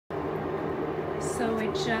So I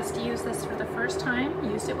just used this for the first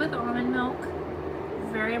time, used it with almond milk.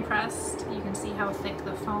 Very impressed. You can see how thick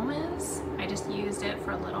the foam is. I just used it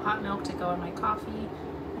for a little hot milk to go in my coffee.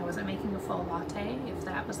 I wasn't making a full latte. If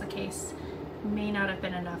that was the case, may not have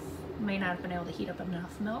been able to heat up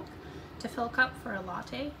enough milk to fill a cup for a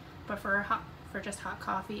latte, but for just hot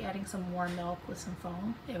coffee, adding some warm milk with some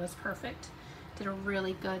foam, it was perfect. Did a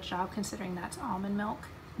really good job considering that's almond milk.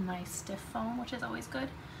 Nice stiff foam, which is always good.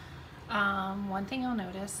 One thing you'll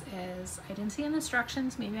notice is, I didn't see in the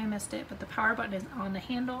instructions, maybe I missed it, but the power button is on the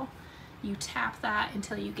handle. You tap that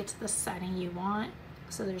until you get to the setting you want.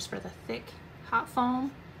 So there's for the thick hot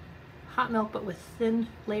foam, hot milk but with thin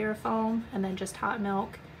layer of foam, and then just hot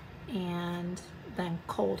milk, and then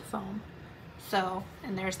cold foam. So,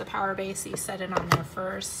 and there's the power base, so you set it on there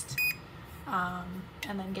first,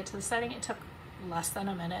 and then get to the setting. It took less than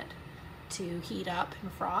a minute to heat up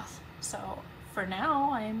and froth. So for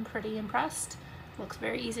now, I'm pretty impressed. Looks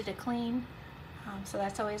very easy to clean, so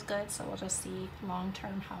that's always good. So we'll just see long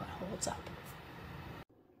term how it holds up.